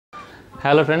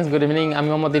Hello friends, good evening. আমি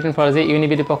মোহাম্মদ ইরফান ফরাজি,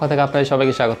 ইউনিবিটির পক্ষ থেকে আপনাদের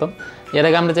সবাইকে স্বাগত। এর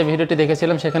আগে আমরা যে ভিডিওটি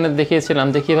দেখেছিলাম সেখানে দেখিয়েছিলাম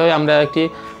যে কীভাবে আমরা একটি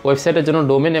ওয়েবসাইটের জন্য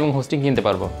ডোমেন এবং হোস্টিং কিনতে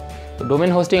পারবো। তো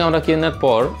ডোমেন হোস্টিং আমরা কেনার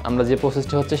পর আমরা যে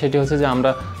প্রসেসটি হচ্ছে সেটি হচ্ছে যে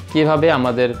আমরা কীভাবে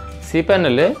আমাদের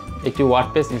cPanel-এ একটি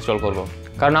ওয়ার্ডপ্রেস ইনস্টল করব।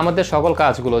 কারণ আমাদের সকল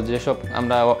কাজগুলো যেসব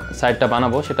আমরা সাইটটা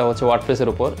বানাবো সেটা হচ্ছে ওয়ার্ডপ্রেসের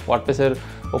উপর। ওয়ার্ডপ্রেসের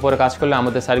উপরে কাজ করলে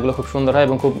আমাদের সাইটগুলো খুব সুন্দর হয়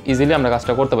এবং খুব ইজিলি আমরা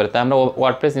কাজটা করতে পারি, তাই আমরা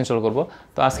ওয়ার্ডপ্রেস ইনস্টল করব।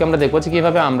 তো আজকে আমরা দেখবো যে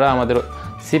কীভাবে আমরা আমাদের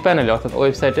cPanel-এ অর্থাৎ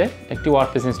ওয়েবসাইটে একটি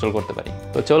ওয়ার্ডপ্রেস ইনস্টল করতে পারি।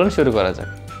 তো চলুন শুরু করা যাক।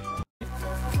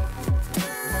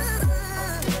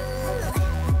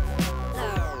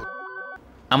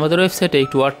 আমাদের ওয়েবসাইটে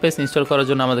একটি ওয়ার্ডপ্রেস ইনস্টল করার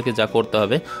জন্য আমাদেরকে যা করতে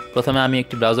হবে, প্রথমে আমি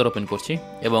একটি ব্রাউজার ওপেন করছি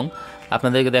এবং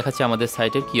আপনাদেরকে দেখাচ্ছি আমাদের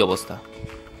সাইটের কী অবস্থা।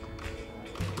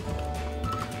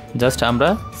 জাস্ট আমরা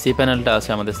cPanel-টা আছে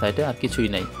আমাদের সাইটে, আর কিছুই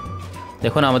নাই।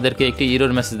 দেখুন আমাদেরকে একটি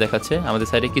এরর মেসেজ দেখাচ্ছে, আমাদের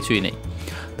সাইটে কিছুই নেই।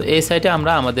 তো এই সাইটে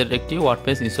আমরা আমাদের একটি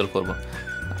ওয়ার্ডপ্রেস ইনস্টল করব।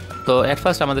 তো অ্যাট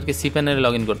ফার্স্ট আমাদেরকে cPanel-এ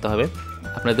লগ ইন করতে হবে।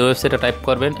 আপনাদের ওয়েবসাইটে টাইপ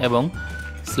করবেন এবং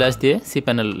স্ল্যাশ দিয়ে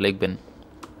cPanel লিখবেন,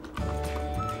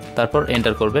 তারপর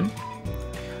এন্টার করবেন।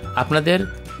 আপনাদের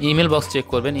ইমেল বক্স চেক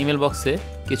করবেন। ইমেল বক্সে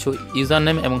কিছু ইউজার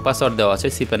নেম এবং পাসওয়ার্ড দেওয়া আছে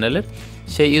cPanel-এর।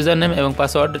 সেই ইউজার নেম এবং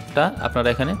পাসওয়ার্ডটা আপনারা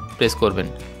এখানে প্রেস করবেন।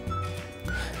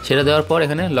 সেটা দেওয়ার পর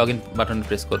এখানে লগ ইন বাটনে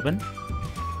প্রেস করবেন,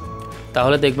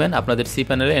 তাহলে দেখবেন আপনাদের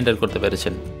cPanel-এ এন্টার করতে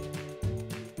পেরেছেন।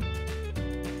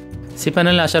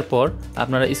 cPanel-এ আসার পর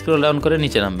আপনারা স্ক্রল ডাউন করে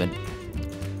নিচে নামবেন।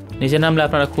 নিচে নামলে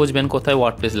আপনারা খুঁজবেন কোথায়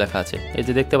ওয়ার্ডপ্রেস লেখা আছে। এই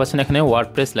যে দেখতে পাচ্ছেন এখানে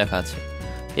ওয়ার্ডপ্রেস লেখা আছে।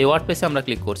 এই ওয়ার্ডপ্রেসে আমরা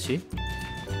ক্লিক করছি।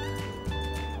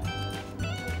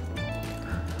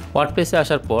 ওয়ার্ডপ্রেসে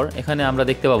আসার পর এখানে আমরা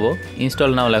দেখতে পাবো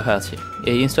ইনস্টল নাও লেখা আছে।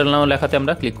 এই ইনস্টল নাও লেখাতে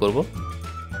আমরা ক্লিক করব।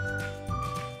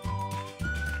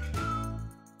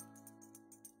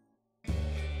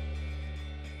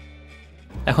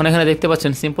 এখন এখানে দেখতে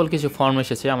পাচ্ছেন সিম্পল কিছু ফর্ম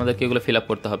এসেছে, আমাদেরকে এগুলো ফিল আপ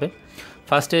করতে হবে।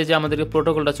 ফার্স্টে যে আমাদেরকে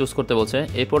প্রোটোকলটা চুজ করতে বলছে,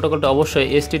 এই প্রোটোকলটা অবশ্যই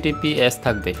HTTPS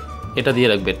থাকবে, এটা দিয়ে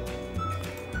রাখবেন।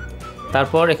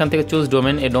 তারপর এখান থেকে চুজ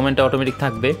ডোমেন, এই ডোমেনটা অটোমেটিক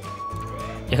থাকবে।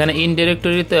 এখানে ইন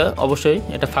ডিরেক্টরিতে অবশ্যই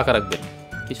এটা ফাঁকা রাখবেন,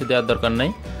 কিছু দেওয়ার দরকার নাই।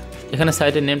 এখানে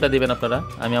সাইটের নেমটা দিবেন আপনারা,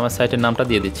 আমি আমার সাইটের নামটা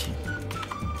দিয়ে দিচ্ছি।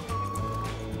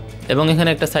 এবং এখানে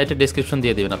একটা সাইটের ডেসক্রিপশন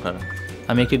দিয়ে দিবেন আপনারা,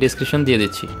 আমি একটি ডেসক্রিপশন দিয়ে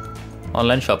দিচ্ছি,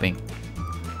 অনলাইন শপিং।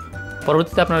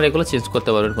 পরবর্তীতে আপনারা এগুলো চেঞ্জ করতে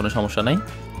পারবেন, কোনো সমস্যা নাই।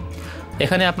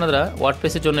 এখানে আপনারা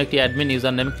ওয়ার্ডপ্রেসের জন্য একটি অ্যাডমিন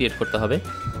ইউজার নেম ক্রিয়েট করতে হবে,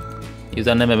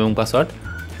 ইউজার নেম এবং পাসওয়ার্ড।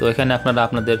 তো এখানে আপনারা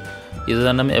আপনাদের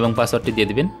ইউজার নেম এবং পাসওয়ার্ডটি দিয়ে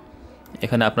দিবেন।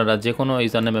 এখানে আপনারা যে কোনো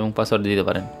ইউজার নেম এবং পাসওয়ার্ড দিতে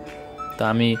পারেন। তো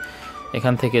আমি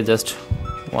এখান থেকে জাস্ট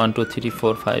 1 2 3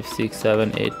 4 5 6 7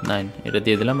 8 9 এটা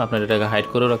দিয়ে দিলাম। আপনারা এটাকে হাইড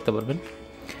করেও রাখতে পারবেন।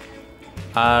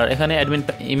 আর এখানে অ্যাডমিন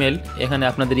ইমেল, এখানে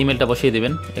আপনাদের ইমেলটা বসিয়ে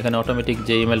দেবেন। এখানে অটোমেটিক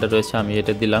যে ইমেলটা রয়েছে আমি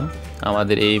এটা দিলাম,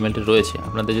 আমাদের এই ইমেলটি রয়েছে।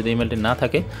 আপনাদের যদি ইমেলটি না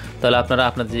থাকে তাহলে আপনারা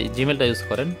আপনাদের যে জিমেলটা ইউজ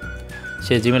করেন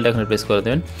সেই জিমেলটা এখানে প্রেস করে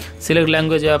দেবেন। সিলেক্ট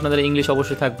ল্যাঙ্গুয়েজে আপনাদের ইংলিশ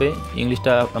অবশ্যই থাকবে,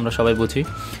 ইংলিশটা আমরা সবাই বুঝি।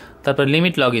 তারপর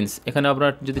লিমিট লগ ইনস, এখানে আপনারা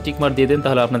যদি টিকমার্ক দিয়ে দেন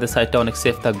তাহলে আপনাদের সাইটটা অনেক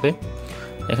সেফ থাকবে।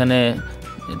 এখানে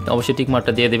অবশ্যই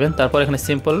টিকমার্কটা দিয়ে দেবেন। তারপর এখানে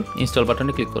সিম্পল ইনস্টল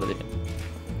বাটনে ক্লিক করে দেবেন।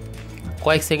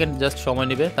 কয়েক সেকেন্ড জাস্ট সময়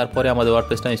নেবে, তারপরে আমাদের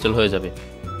ওয়ার্ডপ্রেসটা ইনস্টল হয়ে যাবে।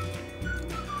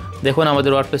 দেখুন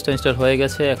আমাদের ওয়ার্ডপ্রেসটা ইনস্টল হয়ে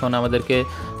গেছে। এখন আমাদেরকে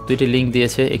দুইটি লিঙ্ক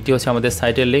দিয়েছে, একটি হচ্ছে আমাদের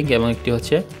সাইটের লিঙ্ক এবং একটি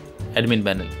হচ্ছে অ্যাডমিন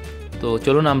প্যানেল। তো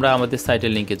চলুন আমরা আমাদের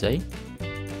সাইটের লিঙ্কে যাই।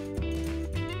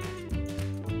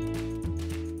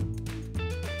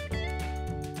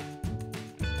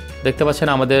 দেখতে পাচ্ছেন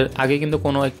আমাদের আগে কিন্তু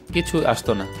কোনো কিছু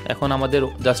আসতো না, এখন আমাদের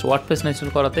জাস্ট ওয়ার্ডপ্রেস ইনস্টল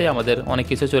করাতেই আমাদের অনেক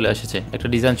কিছু চলে এসেছে, একটা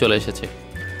ডিজাইন চলে এসেছে।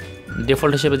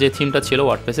 ডিফল্ট হিসেবে যে থিমটা ছিল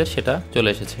ওয়ার্ডপ্রেসের সেটা চলে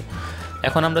এসেছে।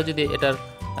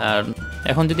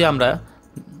 এখন যদি আমরা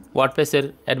ওয়ার্ডপ্রেসের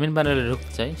অ্যাডমিন প্যানেলে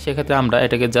ঢুকতে চাই, সেক্ষেত্রে আমরা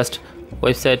এটাকে জাস্ট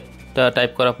ওয়েবসাইটটা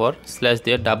টাইপ করার পর স্ল্যাশ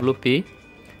দিয়ে WP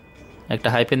একটা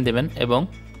হাইফেন দেবেন এবং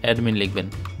অ্যাডমিন লিখবেন,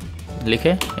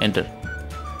 লিখে এন্টার।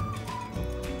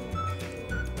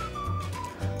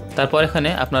 তারপর এখানে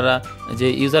আপনারা যে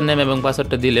ইউজার নেম এবং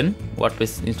পাসওয়ার্ডটা দিলেন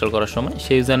ওয়ার্ডপ্রেস ইনস্টল করার সময়,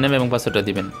 সেই ইউজার নেম এবং পাসওয়ার্ডটা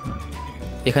দিবেন।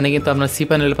 এখানে কিন্তু আপনার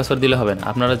cPanel পাসওয়ার্ড দিলে হবে না,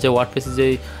 আপনারা যে ওয়ার্ডপ্রেসে যে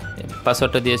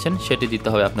পাসওয়ার্ডটা দিয়েছেন সেটি দিতে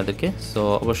হবে আপনাদেরকে। সো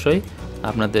অবশ্যই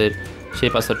আপনাদের সেই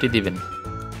পাসওয়ার্ডটি দিবেন।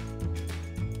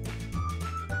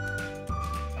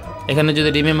 এখানে যদি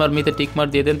রিমেম্বার মিতে টিকমার্ক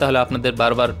দিয়ে দেন তাহলে আপনাদের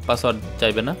বারবার পাসওয়ার্ড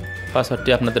চাইবে না, পাসওয়ার্ডটি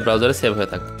আপনাদের ব্রাউজারে সেভ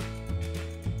হয়ে থাকবে।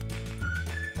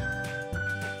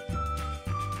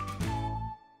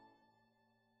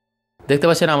 দেখতে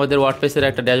পাচ্ছেন আমাদের ওয়ার্ডপ্রেসের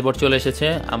একটা ড্যাশবোর্ড চলে এসেছে।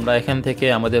 আমরা এখান থেকে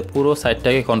আমাদের পুরো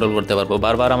সাইটটাকে কন্ট্রোল করতে পারবো,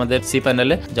 বারবার আমাদের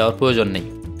cPanel-এ যাওয়ার প্রয়োজন নেই।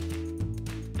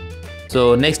 সো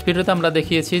নেক্সট ভিডিওতে আমরা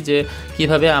দেখিয়েছি যে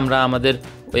কিভাবে আমরা আমাদের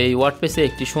এই ওয়ার্ডপ্রেসে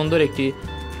একটি সুন্দর একটি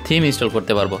থিম ইনস্টল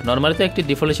করতে পারবো। নর্মালিতে একটি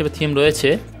ডিফল্ট হিসেবে থিম রয়েছে,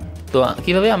 তো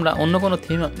কিভাবে আমরা অন্য কোনো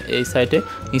থিম এই সাইটে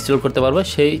ইনস্টল করতে পারবো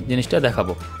সেই জিনিসটা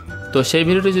দেখাবো। তো সেই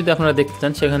ভিডিওটি যদি আপনারা দেখতে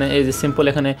চান, সেখানে এই যে সিম্পল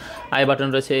এখানে আই বাটন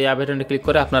রয়েছে, এই আই বাটনে ক্লিক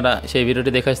করে আপনারা সেই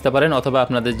ভিডিওটি দেখে আসতে পারেন, অথবা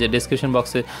আপনাদের যে ডেসক্রিপশন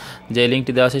বক্সে যে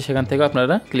লিঙ্কটি দেওয়া আছে সেখান থেকে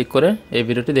আপনারা ক্লিক করে এই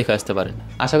ভিডিওটি দেখে আসতে পারেন।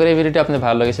 আশা করি এই ভিডিওটি আপনাদের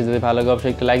ভালো লেগেছে। যদি ভালো লাগে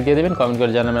অবশ্যই একটা লাইক দিয়ে দেবেন, কমেন্ট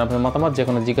করে জানাবেন আপনার মতামত, যে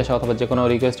কোনো জিজ্ঞাসা অথবা যে কোনো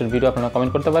রিকোয়েস্টের ভিডিও আপনারা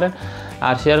কমেন্ট করতে পারেন,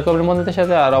 আর শেয়ার করবেন বন্ধুদের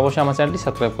সাথে। আর অবশ্যই আমার চ্যানেলটি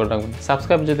সাবস্ক্রাইব করে রাখবেন।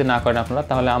 সাবস্ক্রাইব যদি না করেন আপনারা,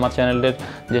 তাহলে আমার চ্যানেলের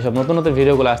যেসব নতুন নতুন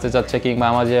ভিডিওগুলো আসতে যাচ্ছে, কিংবা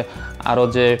আমার যে আরও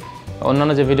যে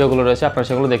অন্যান্য যে ভিডিওগুলো রয়েছে আপনারা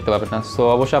সেগুলো দেখতে পাবেন না। সো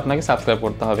অবশ্যই আপনাকে সাবস্ক্রাইব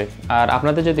করতে হবে। আর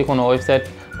আপনাদের যদি কোনো ওয়েবসাইট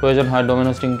প্রয়োজন হয়, ডোমেন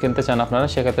হোস্টিং কিনতে চান আপনারা,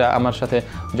 সেক্ষেত্রে আমার সাথে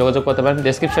যোগাযোগ করতে পারেন।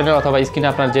 ডেসক্রিপশনে অথবা স্ক্রিনে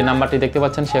আপনার যে নাম্বারটি দেখতে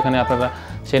পাচ্ছেন, সেখানে আপনারা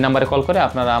সেই নাম্বারে কল করে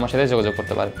আপনারা আমার সাথে যোগাযোগ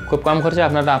করতে পারেন। খুব কম খরচে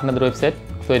আপনারা আপনাদের ওয়েবসাইট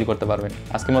তৈরি করতে পারবেন।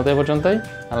 আজকের মতো এ পর্যন্তই।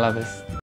 আল্লাহ হাফেজ।